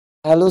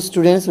Hello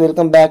students,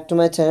 welcome back to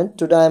my channel.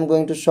 Today I am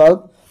going to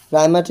solve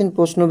Raimatin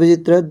prosno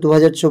bichitra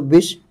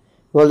 2024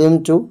 volume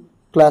 2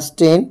 class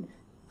 10.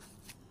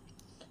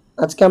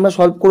 আজকে আমরা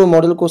solve করব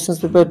model questions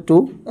paper 2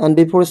 and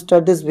before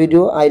start this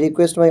video I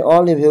request my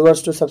all viewers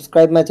to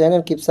subscribe my channel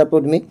and keep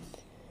support me.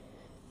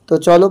 তো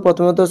চলো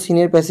প্রথমত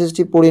সিনের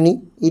প্যাসেজটি পড়ে নি।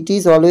 It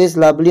is always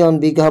lovely on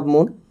big half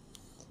moon.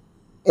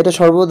 এটা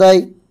সর্বদাই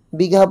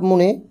বিগ হাফ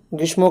মুনে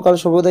গ্রীষ্মকাল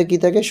সর্বদাই কি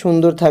থাকে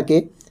সুন্দর থাকে।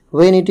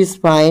 When it is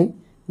fine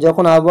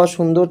যখন আবহাওয়া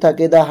সুন্দর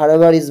থাকে দ্য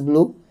হারবার ইজ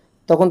ব্লু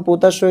তখন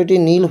পোতাশ্রয়টি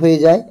নীল হয়ে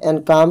যায় and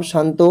come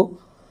Shanto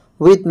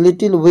with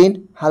little wind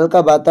হালকা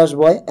বাতাস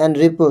বয় অ্যান্ড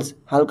রিপলস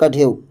হালকা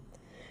ঢেউ।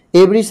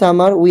 Every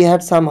summer we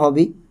had some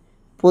হবি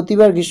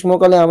প্রতিবার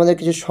গ্রীষ্মকালে আমাদের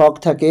কিছু শখ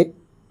থাকে।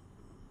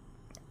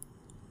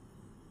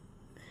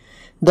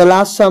 The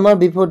last summer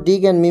before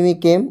Dick and Mimi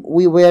came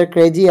we were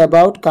crazy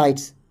about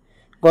kites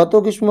গত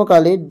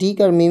গ্রীষ্মকালে ডিক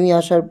আর মিমি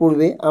আসার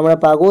পূর্বে আমরা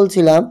পাগল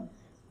ছিলাম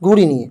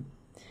ঘুড়ি নিয়ে।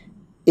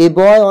 A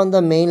boy on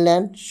the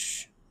mainland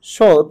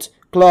showed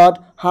Claude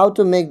how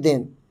to make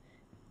them.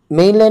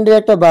 মেইনল্যান্ডের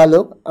একটা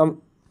বালক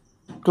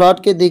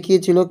ক্লডকে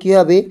দেখিয়েছিল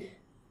কীভাবে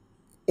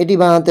এটি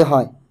বানাতে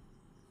হয়।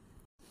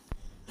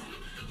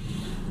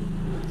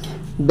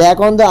 Back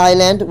on the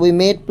island we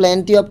made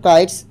plenty of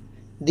kites.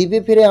 দ্বীপে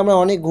ফিরে আমরা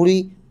অনেক ঘুড়ি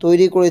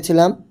তৈরি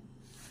করেছিলাম।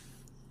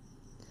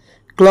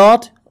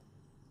 Claude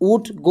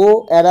would go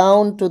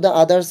around to the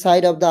other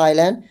side of the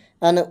island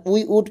and we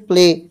would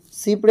play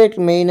separate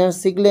manner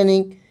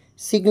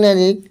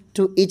signaling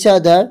to each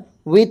other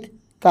with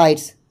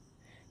kites.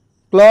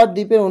 Clod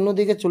দ্বীপের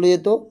অন্যদিকে চলে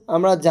যেত,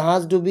 আমরা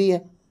জাহাজ ডুবি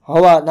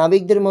হওয়া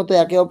নাবিকদের মতো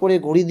একে অপরের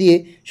ঘুড়ি দিয়ে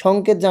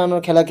সংকেত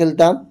জানানোর খেলা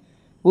খেলতাম।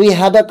 We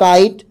had a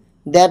kite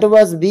that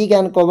was big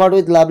and covered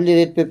with lovely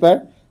red paper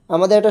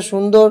আমাদের একটা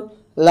সুন্দর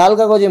লাল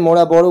কাগজে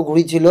মোড়া বড়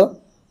ঘুড়ি ছিল।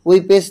 We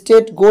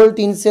pasted gold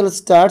tinsel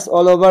stars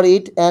all over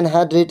it and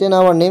had written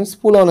our names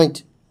full on it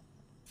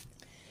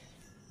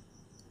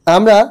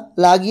আমরা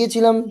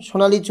লাগিয়েছিলাম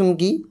সোনালি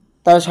চুমকি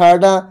তার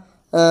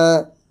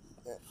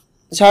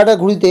সারাটা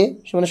ঘুড়িতে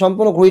মানে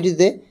সম্পূর্ণ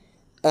ঘুড়িটিতে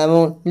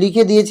এবং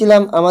লিখে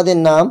দিয়েছিলাম আমাদের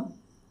নাম,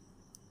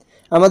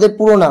 আমাদের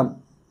পুরো নাম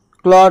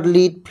clod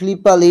lead,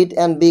 Philippa lead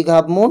and big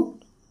half moon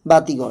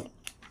বাতিঘর।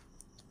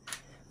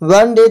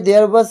 One day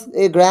there was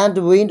a grand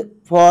wind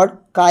for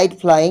kite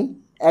flying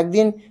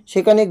একদিন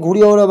সেখানে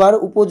ঘুড়ি ওড়াবার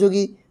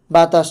উপযোগী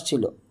বাতাস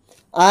ছিল।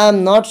 I am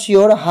not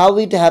sure how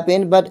it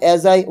happened but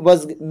as I was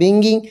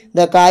bringing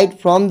the kite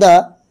from the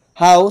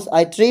house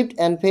I tripped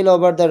and fail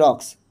over the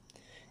rocks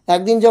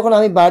একদিন যখন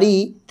আমি বাড়ি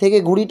থেকে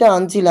ঘুড়িটা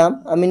আনছিলাম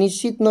আমি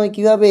নিশ্চিত নই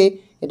কীভাবে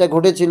এটা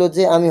ঘটেছিল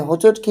যে আমি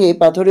হোঁচট খেয়ে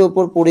পাথরের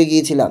ওপর পড়ে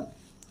গিয়েছিলাম।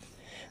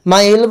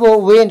 মাই elbow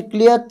went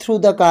clear through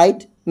the kite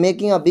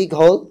making a big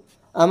hole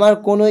আমার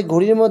কোনোই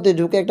ঘুড়ির মধ্যে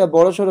ঢুকে একটা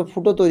বড়সড়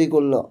ফুটো তৈরি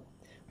করলো।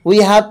 We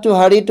had to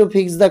hurry to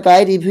fix the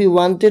kite if you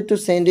wanted to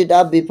send it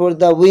up before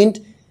the wind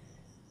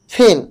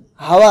fail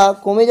হাওয়া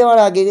কমে যাওয়ার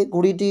আগে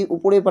ঘুড়িটি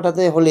উপরে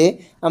পাঠাতে হলে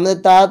আমাদের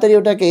তাড়াতাড়ি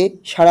ওটাকে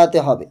সারাতে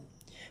হবে।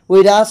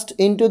 We rushed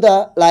into the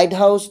light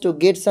house to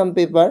get some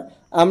paper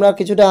আমরা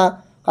কিছুটা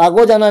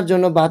কাগজ আনার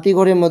জন্য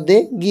বাতিঘরের মধ্যে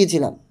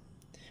গিয়েছিলাম।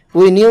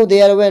 We new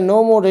there were no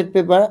more red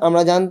paper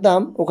আমরা জানতাম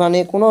ওখানে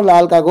কোনো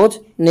লাল কাগজ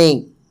নেই।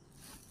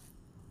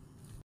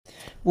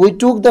 We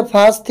took the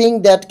first thing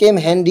that came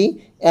handy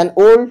an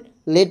old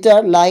letter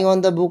lying on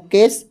the book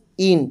case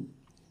in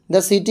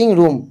the sitting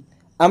room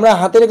আমরা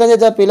হাতের কাছে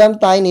যা পেলাম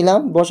তাই নিলাম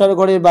বসার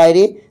ঘরের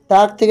বাইরে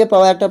তাক থেকে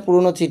পাওয়া একটা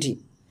পুরনো চিঠি।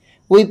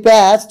 We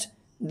patched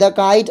the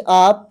kite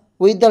up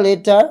with the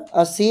letter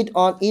a seat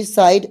on each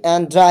side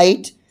and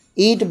dried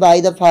it by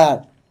the fire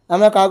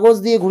আমরা কাগজ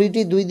দিয়ে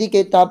ঘুড়িটি দুই দিকে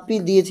তাপ্পি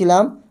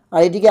দিয়েছিলাম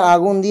আর এটিকে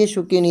আগুন দিয়ে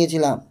শুকিয়ে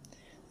নিয়েছিলাম।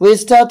 we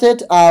started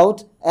out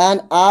and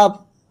up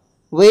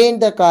went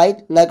the kite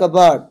like a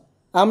bird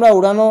আমরা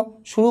উড়ানো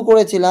শুরু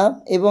করেছিলাম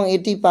এবং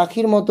এটি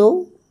পাখির মতো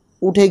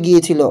উঠে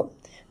গিয়েছিল।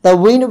 the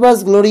wind was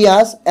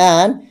glorious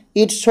and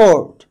it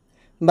soared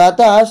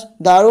বাতাস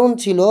দারুণ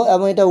ছিল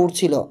এবং এটা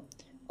উড়ছিল।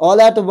 all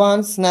at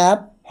once snap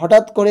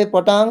হঠাৎ করে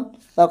পটাং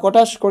বা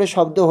কটাস করে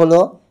শব্দ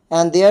হলো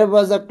and there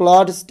was a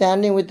Claude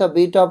standing with a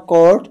bit of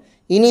cord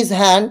in his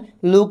hand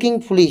looking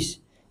foolish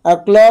R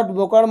clod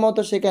বোকার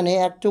মতো সেখানে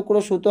এক টুকরো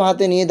সুতো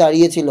হাতে নিয়ে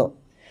দাঁড়িয়েছিল।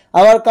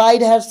 our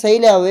kite had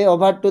sailed away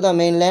over to the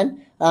mainland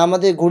আর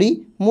আমাদের ঘুড়ি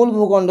মূল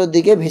ভূখণ্ডের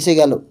দিকে ভেসে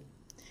গেল।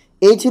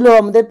 এই ছিল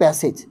আমাদের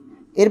প্যাসেজ।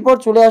 এরপর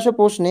চলে আসো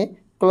প্রশ্নে।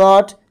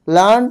 Clod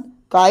learn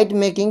kite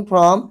making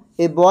from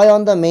a boy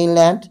on the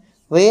mainland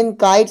when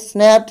kite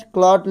snapped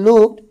Claude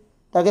looked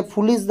তাকে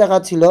ফুলিশ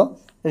দেখাচ্ছিল।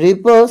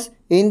 ripples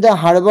in the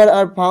harbor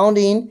are found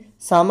in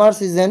summer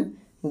season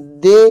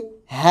they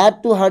had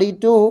to hurry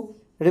to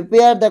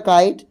repair the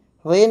kite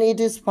when it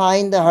is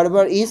fine the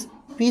harbor is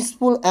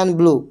peaceful and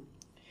blue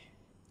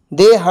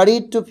they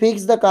hurried to fix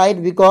the kite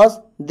because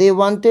they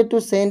wanted to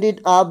send it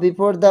up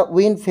before the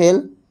wind fell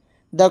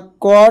the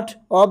cord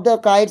of the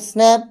kite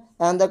snapped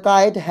and the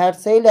kite had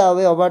sailed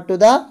away over to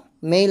the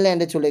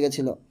mainland চলে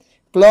গেছিল।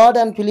 Claude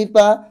and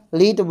Philippa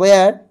Lead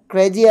were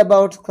crazy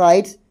about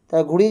kites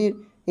তার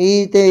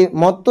ঘুড়িতে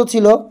মত্ত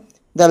ছিল।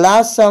 The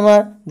last summer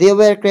they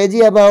were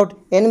crazy about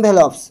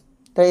envelopes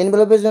তার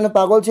এনভেলপের জন্য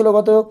পাগল ছিল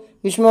গত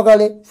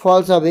গ্রীষ্মকালে,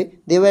 ফলস হবে।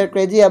 They were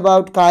crazy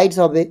about kites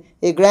হবে।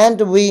 A grand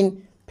wind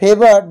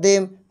favour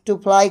them to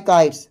fly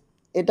kites,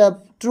 এটা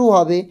ট্রু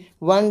হবে।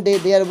 One day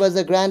there was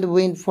a grand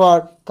wind for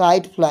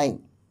kite flying.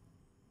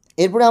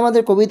 এরপরে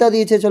আমাদের কবিতা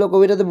দিয়েছে, চলো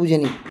কবিতাতে বুঝে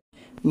নিই।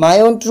 মাই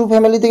ওন ট্রু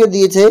ফ্যামিলি থেকে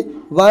দিয়েছে,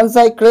 once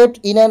I crept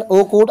in an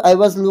okay would I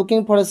was looking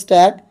for a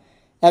stag.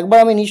 একবার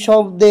আমি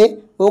নিঃশব্দে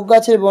ওক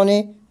গাছের বনে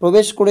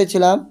প্রবেশ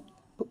করেছিলাম,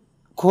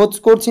 খোঁজ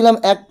করছিলাম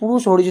এক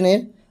পুরুষ হরিজনের।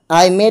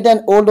 I made an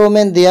old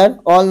women there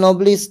all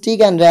নবলি stick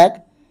and rack.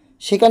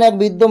 সেখানে এক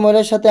বৃদ্ধ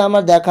মহিলার সাথে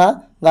আমার দেখা,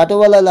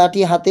 গাটোওয়ালা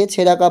লাঠি হাতে,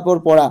 ছেঁড়া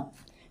কাপড় পরা।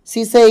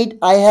 C said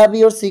I have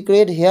your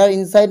secret hair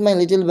inside my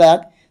little bag.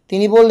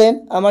 তিনি বললেন,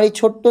 আমার এই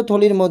ছোট্ট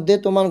থলির মধ্যে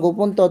তোমার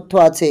গোপন তথ্য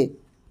আছে।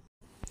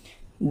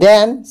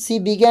 দেন C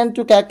began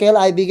to cackle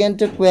I began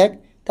to quack.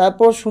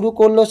 তারপর শুরু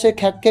করলো সে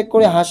খ্যাক খ্যাক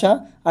করে হাসা,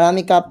 আর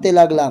আমি কাঁপতে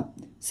লাগলাম।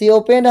 সি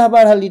ওপেন্ড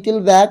আবার হার little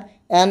bag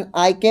and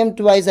I came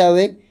twice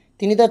awake.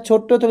 তিনি তার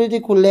ছোট্ট থলিটি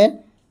খুললেন,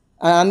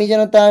 আর আমি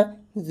যেন তার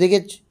দিকে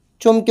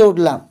চমকে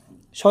উঠলাম,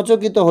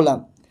 সচকিত হলাম।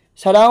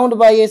 Surround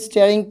by A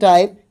steering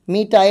type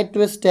me tied to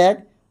A stag.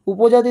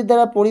 উপজাতির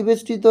দ্বারা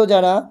পরিবেষ্টিত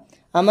যারা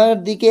আমার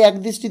দিকে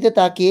একদৃষ্টিতে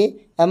তাকিয়ে,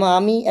 এবং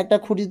আমি একটা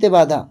খুঁটিতে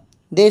বাঁধা।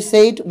 দে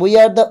said we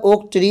are the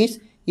oak trees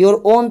your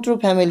own true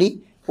family.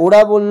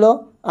 ওরা বলল,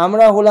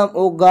 আমরা হলাম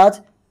ওক গাছ,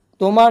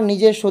 তোমার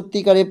নিজের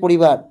সত্যিকারের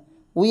পরিবার।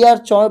 We are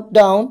chop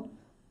down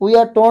we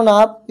are টোর্ন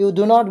up you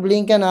do not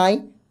blink an I.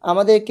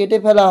 আমাদের কেটে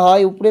ফেলা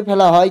হয়, উপড়ে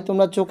ফেলা হয়,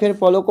 তোমরা চোখের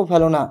পলকও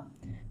ফেলো না।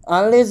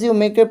 Unless you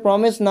make a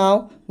promise now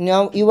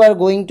now you are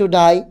going to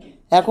die.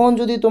 এখন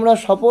যদি তোমরা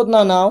শপথ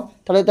না নাও,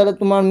 তাহলে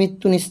তোমার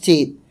মৃত্যু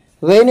নিশ্চিত।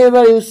 When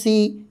ever you C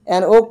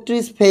an oak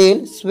trees fail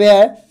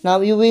সোয়ার now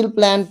you will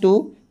plan two.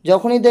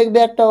 যখনই দেখবে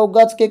একটা ওক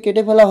গাছকে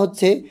কেটে ফেলা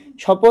হচ্ছে,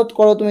 শপথ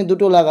করো তুমি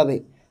দুটো লাগাবে।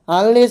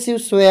 আনলেস ইউ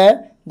সোয়ার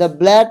the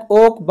black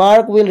okay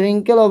bark will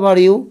wrinkle over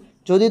you.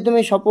 যদি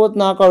তুমি শপথ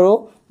না করো,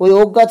 ওই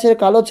ওক গাছের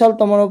কালো ছাল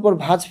তোমার ওপর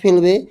ভাঁজ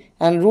ফেলবে।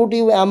 And root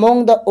you among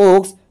the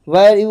oaks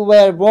were you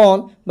were born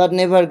but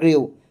never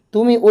গ্রিউ।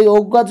 তুমি ওই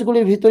ওক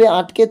গাছগুলির ভিতরে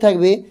আটকে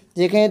থাকবে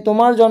যেখানে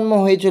তোমার জন্ম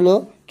হয়েছিল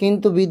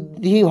কিন্তু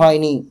বৃদ্ধি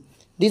হয়নি।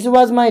 This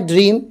was my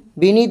dream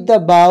beneath the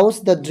বাউস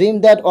the dream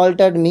that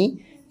altered me.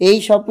 এই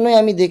স্বপ্নই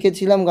আমি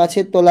দেখেছিলাম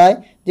গাছের তলায়,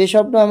 যে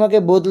স্বপ্ন আমাকে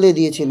বদলে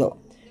দিয়েছিল।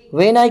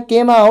 When I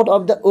came out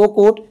of the oak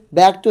would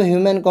back to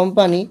human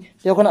company.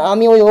 যখন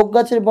আমি ওই ওক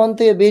গাছের বন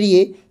থেকে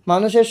বেরিয়ে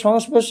মানুষের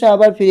সংস্পর্শে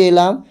আবার ফিরে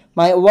এলাম।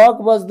 মাই walk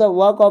was the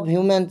walk of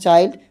human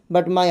child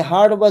but my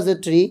heart was a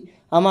tree.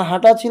 আমার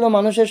হাঁটা ছিল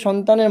মানুষের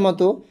সন্তানের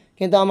মতো,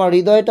 কিন্তু আমার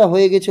হৃদয়টা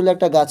হয়ে গেছিল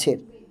একটা গাছের।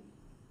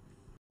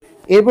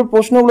 এরপর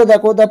প্রশ্নগুলো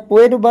দেখো। The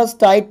poet was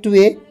tied to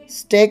A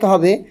stake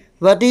হবে।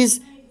 What is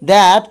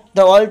that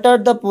the alter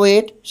the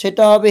poet,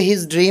 সেটা হবে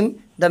his dream.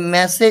 The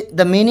message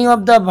the meaning of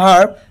the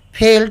verb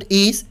failed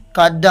is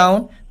cut down.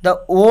 The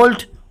old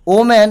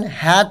woman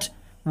had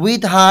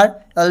with her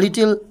a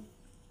little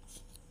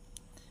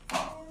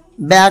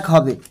bag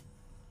হবে।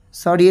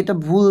 Sorry, এটা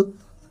ভুল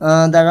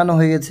দেখানো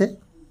হয়ে গেছে,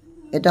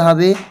 এটা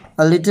হবে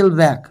a little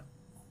bag.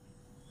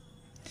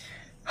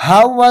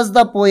 How was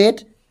the poet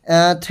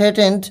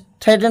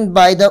threatened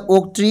by the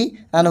oak tree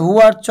and who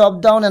are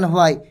chopped down and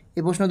why?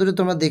 এই প্রশ্ন দুটো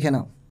তোমরা দেখে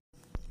নাও।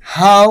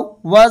 How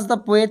was the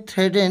poet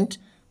threatened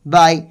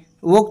by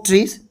oak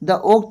trees? The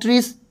oak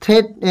trees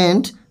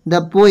threatened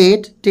the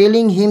poet,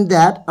 telling him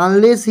that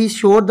unless he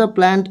showed the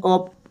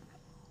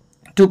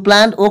to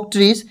plant oak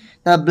trees,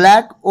 the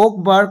black oak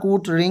bark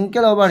would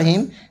wrinkle over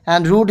him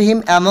and root him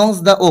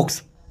amongst the oaks.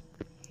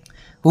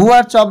 Who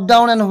are chopped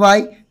down and why?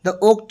 The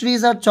oak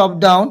trees are chopped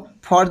down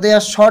for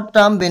their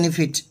short-term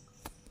benefit.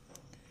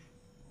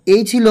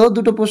 এই ছিল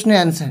দুটো প্রশ্নের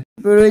answer.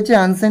 এরপরে রয়েছে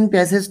answer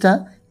প্যাসেজটা,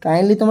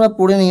 kindly তোমরা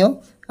পড়ে নিও,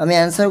 আমি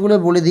অ্যান্সারগুলো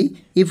বলে দিই।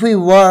 If we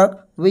work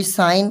we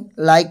shine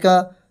like a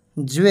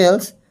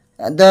jewels.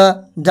 The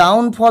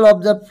downfall of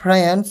the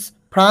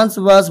France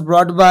was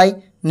ব্রট by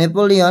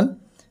Napoleon.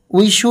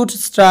 We should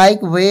strike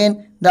when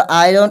the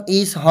iron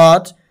is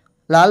hot.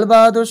 Lal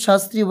Bahadur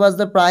Shastri was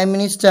the prime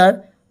minister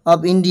of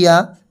India.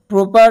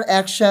 Proper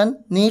action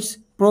needs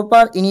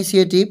proper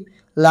initiative.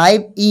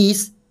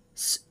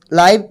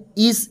 Life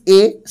is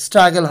a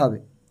struggle হবে।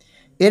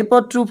 এরপর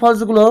true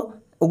ফলসগুলো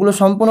ওগুলো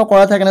সম্পূর্ণ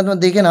করা থাকে না,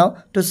 তোমরা দেখে নাও।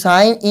 Two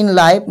sign in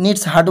life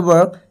needs hard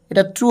work,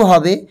 এটা ট্রু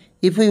হবে।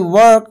 If we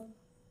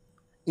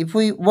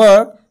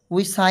work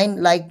we sign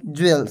like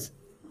jewels.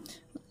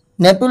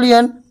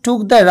 Napoleon took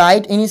the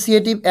right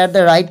initiative at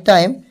the right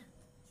time,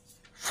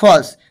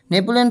 false.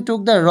 Napoleon took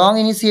the wrong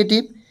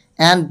initiative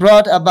and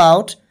brought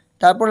about,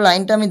 তারপর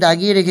লাইনটা আমি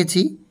দাগিয়ে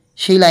রেখেছি,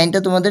 সেই লাইনটা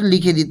তোমাদের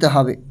লিখে দিতে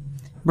হবে।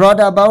 ব্রট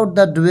about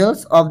the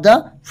duels of the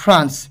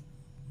France.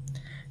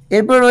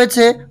 এরপর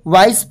রয়েছে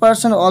wise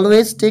person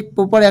always take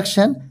proper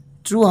action,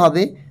 true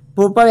হবে।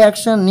 Proper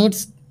action needs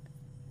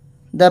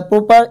the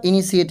proper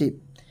initiative.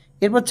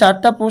 এরপর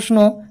চারটা প্রশ্ন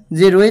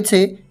যে রয়েছে,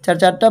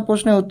 চারটা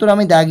প্রশ্নের উত্তর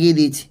আমি দাগিয়ে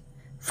দিয়েছি।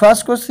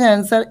 ফার্স্ট কোশ্চেন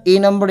অ্যান্সার এ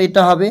নম্বর,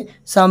 এটা হবে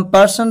সাম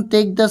person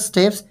take the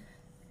steps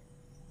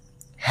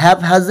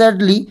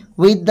haphazardly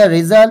with the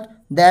result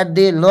that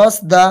they lost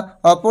the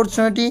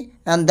opportunity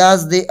and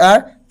thus they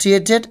are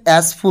treated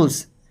as fools.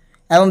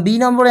 এবং বি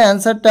নম্বরের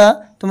অ্যান্সারটা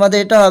তোমাদের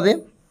এটা হবে,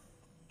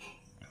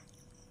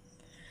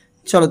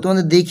 চলো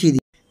তোমাদের দেখিয়ে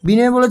দিই। বি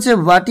নম্বরে বলেছে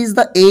what is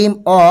the aim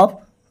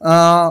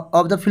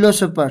of the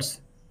philosophers.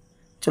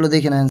 চলো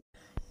দেখে না,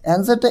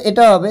 অ্যান্সারটা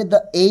এটা হবে the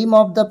aim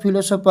of the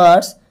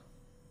philosophers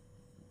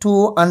to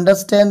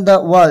understand the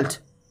world.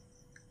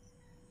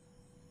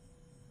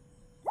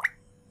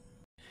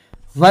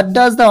 What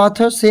does the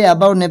author say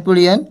about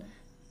Napoleon.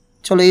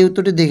 চলো এই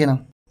উত্তরটি দেখে নাও।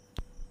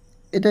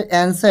 এটার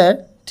অ্যান্সার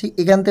ঠিক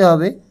এখান থেকে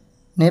হবে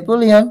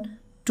Napoleon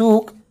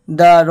took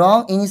the wrong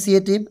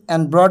initiative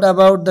and brought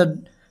about the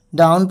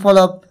downfall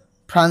of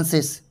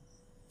Francis.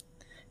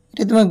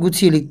 এটা তোমায়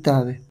গুছিয়ে লিখতে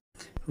হবে।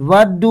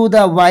 What do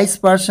the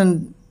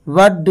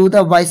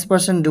wise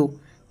person do.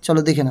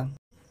 চলো দেখে নাও,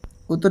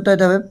 উত্তরটা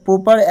এটা হবে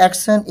proper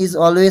action is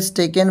always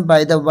taken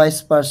by the wise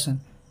person.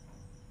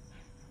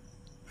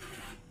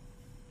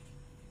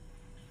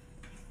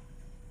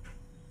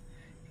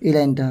 এই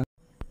লাইনটা,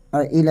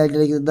 আর এই লাইনটা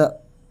লিখে দিতে,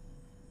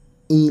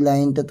 এই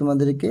লাইনটা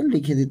তোমাদেরকে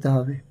লিখে দিতে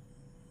হবে।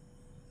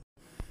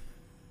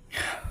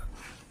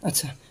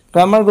 আচ্ছা,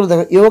 গ্রামারগুলো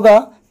দেখো। Yoga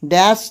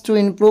dash to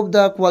improve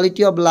the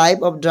quality of life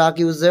of drug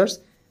users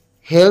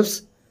helps,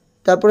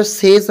 তারপরে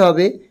শেষ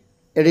হবে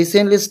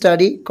recently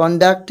study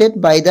conducted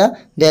by the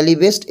daily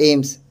best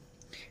AIIMS.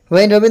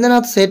 When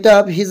Rabindranath set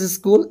up his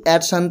school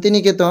at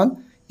Shantiniketan,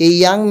 a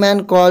young man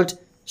called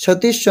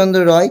Satish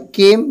Chandra Roy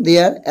came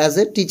there as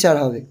a teacher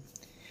হবে।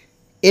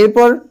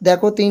 এরপর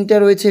দেখো তিনটা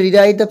রয়েছে,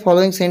 rewrite the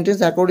following sentence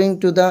according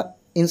to the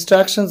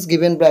instructions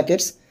given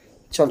brackets.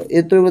 চলো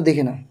এর উত্তরগুলো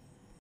দেখে নাও।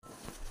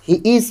 He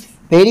is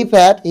very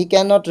fat, he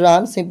can not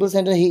run. Simple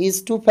sentence, he is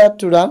two fat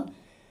to run.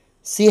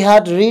 She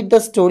had read the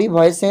story,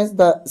 voice sense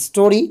the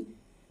story,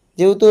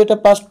 যেহেতু এটা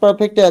past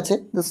পারফেক্টে আছে,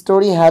 the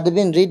story had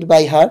been read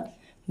by her.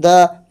 The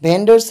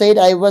vendor said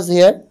I was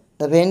here.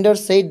 The vendor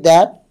said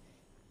that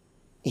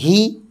he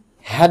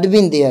had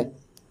been there.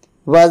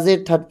 Was it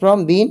third form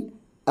been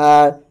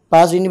R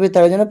past indefinite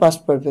তার জন্য past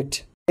perfect।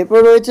 এরপর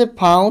রয়েছে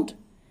found,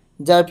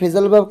 যার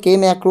phrasal verb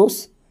came across,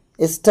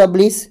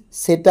 establish,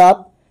 set up,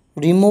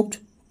 removed,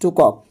 took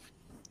up।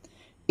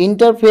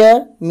 interfere,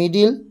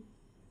 middle,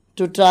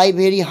 to try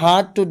very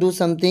hard to do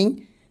something,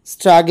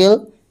 struggle,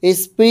 a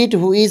spirit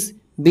who is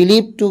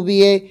believed to be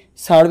a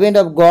servant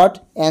of God,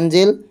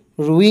 angel,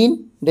 ruin,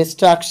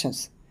 distractions.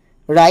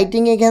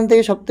 Writing এখান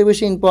থেকে সবথেকে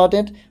বেশি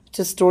important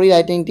হচ্ছে story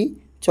রাইটিংটি।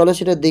 চলো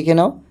সেটা দেখে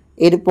নাও।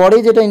 এরপরে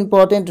যেটা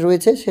ইম্পর্টেন্ট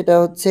রয়েছে সেটা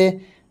হচ্ছে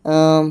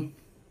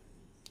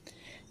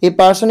a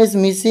person is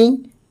missing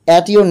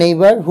at your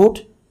neighbourhood,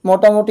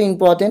 মোটামুটি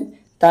ইম্পর্টেন্ট।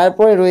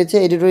 তারপরে রয়েছে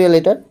এডিটোরিয়াল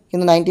লেটার,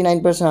 কিন্তু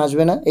 99%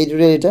 আসবে না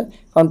এডিটোরিয়াল লেটার,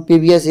 কারণ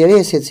প্রিভিয়াস ইয়ারে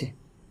এসেছে।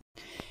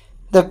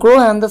 The crow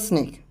and the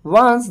snake.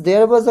 Once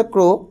there was a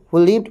crow who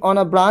lived on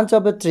a branch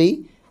of a tree.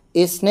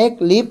 A snake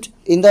lived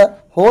in the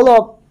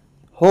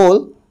hole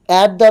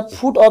at the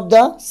foot of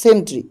the same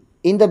tree.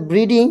 In the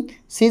breeding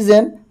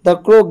season, the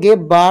crow gave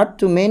birth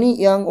to many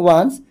young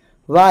ones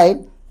while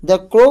the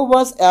crow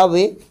was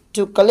away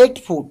to collect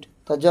food.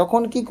 তা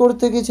যখন কি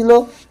করতে গেছিল,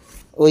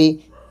 ওই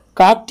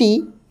কাকটি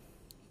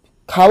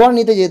খাবার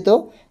নিতে যেত,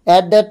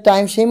 at that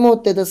time সেই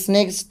মুহূর্তে the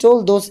snake stole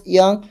those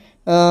young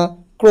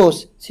crows,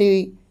 সেই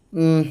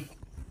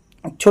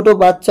ছোট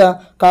বাচ্চা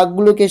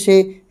কাকগুলোকে সে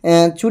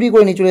চুরি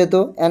করে নিয়ে চলে যেত,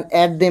 and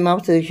ate them up,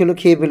 সেগুলো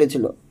খেয়ে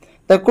ফেলেছিল।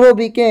 The crow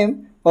became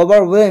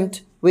overwhelmed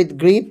with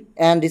grief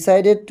and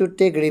decided to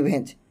take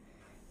revenge.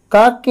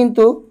 কাক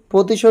কিন্তু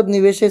প্রতিশোধ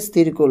নিবে সে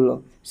স্থির করলো।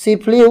 She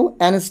flew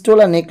and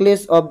stole a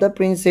necklace of the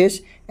princess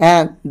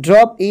and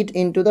dropped it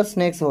into the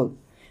snake's hole.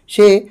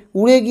 সে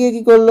উড়ে গিয়ে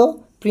কী করলো,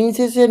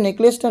 প্রিন্সেসের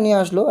নেকলেসটা নিয়ে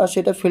আসলো আর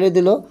সেটা ফেলে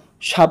দিল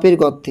সাপের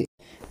গর্তে।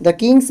 দ্য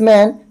কিংস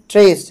ম্যান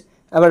ট্রেসড,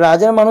 আবার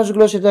রাজার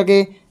মানুষগুলো সেটাকে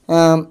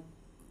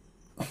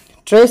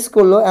ট্রেস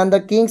করলো, and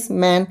the Kings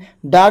man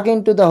dug in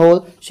to the whole,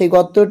 সেই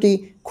গর্তটি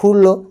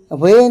খুললো।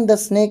 When the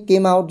snake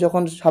came out,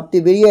 যখন সাপটি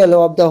বেরিয়ে এলো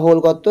অফ দ্য হোল,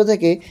 গর্ত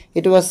থেকে,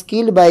 ইট was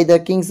killed by the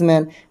Kings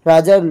man,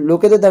 রাজার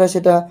লোকেদের দ্বারা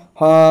সেটা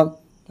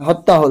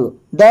হত্যা হলো।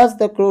 Das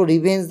the crow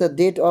revenge the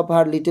death of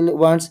her little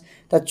once,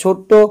 তার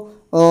ছোট্ট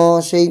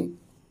সেই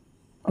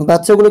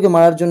বাচ্চাগুলোকে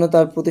মারার জন্য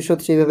তার প্রতিশোধ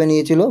সেইভাবে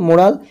নিয়েছিল।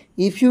 Moral,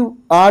 if you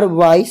R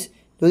wise,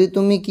 যদি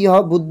তুমি কী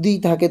হও, বুদ্ধি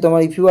থাকে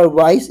তোমার, if you R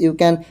wise you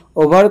can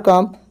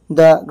overcome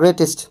the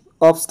greatest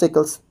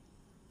obstacles,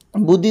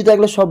 বুদ্ধি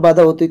থাকলে সব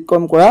বাধা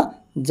অতিক্রম করা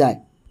যায়।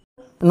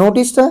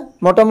 নোটিশটা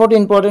মোটামুটি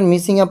ইম্পর্টেন্ট,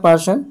 মিসিং আ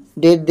পারসন,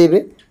 ডেট দেবে।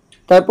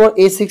 তারপর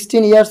এ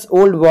 16 years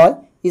old boy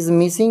is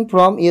missing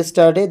from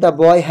yesterday, the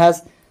boy has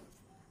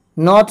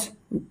not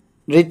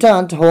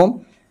returned home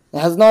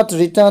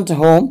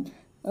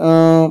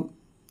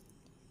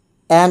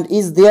and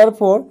is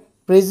therefore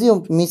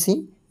presumed missing.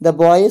 The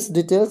boy's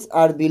details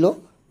are below,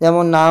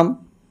 যেমন নাম,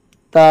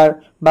 তার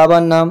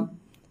বাবার নাম,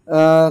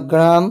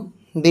 গ্রাম,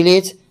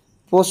 village,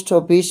 post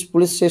office,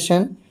 police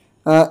station,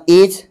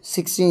 age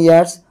 16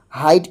 years,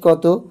 height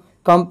কত,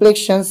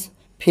 কমপ্লেকশনস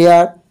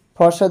fair,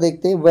 ফর্সা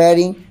দেখতে,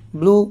 wiring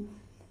blue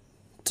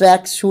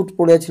track sweet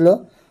পরেছিল,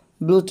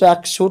 blue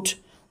track sweet,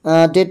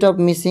 date of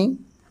missing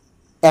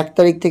 1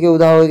 তারিখ থেকে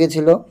উধাও হয়ে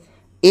গেছিলো।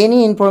 Any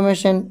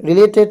information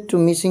related to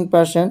missing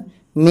person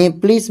may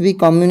please be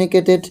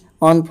communicated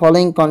on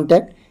following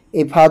contact.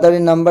 এই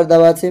ফাদারের নাম্বার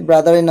দেওয়া আছে,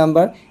 ব্রাদারের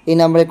নাম্বার, এই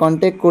নাম্বারে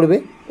কন্ট্যাক্ট করবে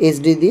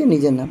এসডি দিয়ে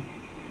নিজের নাম।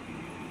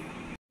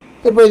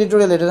 এরপর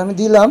এডিটোরিয়াল লেটার আমি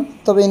দিলাম,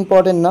 তবে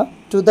ইম্পর্টেন্ট না।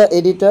 To the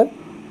editor,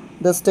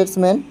 the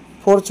Statesman,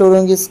 4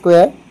 Chowringhee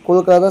square,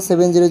 Kolkata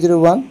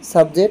 7001।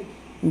 Subject,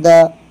 the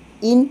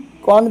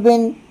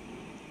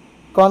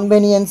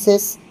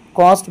inconveniences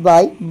caused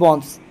by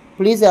bonds.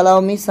 Please allow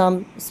me some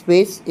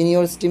space in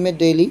your estimate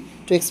daily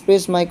to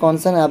express my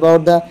concern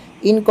about the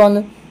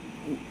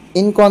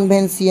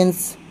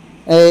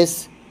inconveniences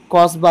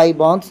caused by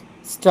bonds.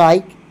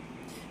 Strike,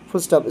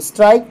 full stop.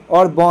 Strike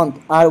or bond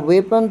are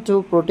weapon to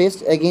protest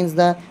against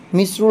the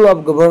misrule of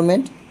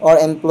government or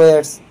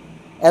employers.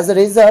 As a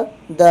result,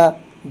 the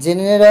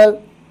general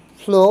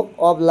flow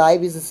of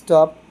life is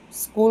stopped.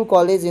 School,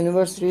 college,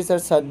 universities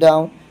are shut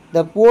down.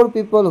 The poor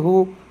people who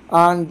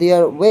earn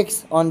their wages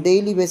on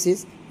daily basis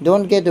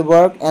don't get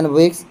work and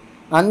wages.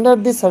 Under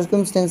these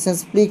circumstances,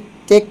 please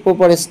take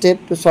proper step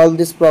to solve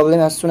this problem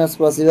as soon as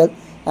possible,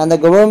 and the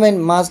government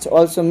must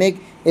also make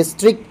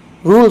strict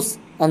rules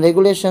and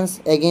regulations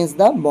against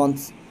the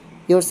bonds.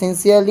 Yours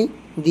sincerely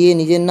দিয়ে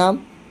নিজের নাম,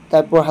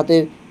 তারপর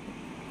হাতের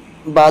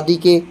বাঁ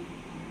দিকে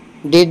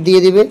date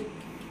দিয়ে দেবে,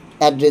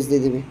 address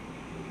দিয়ে দেবে।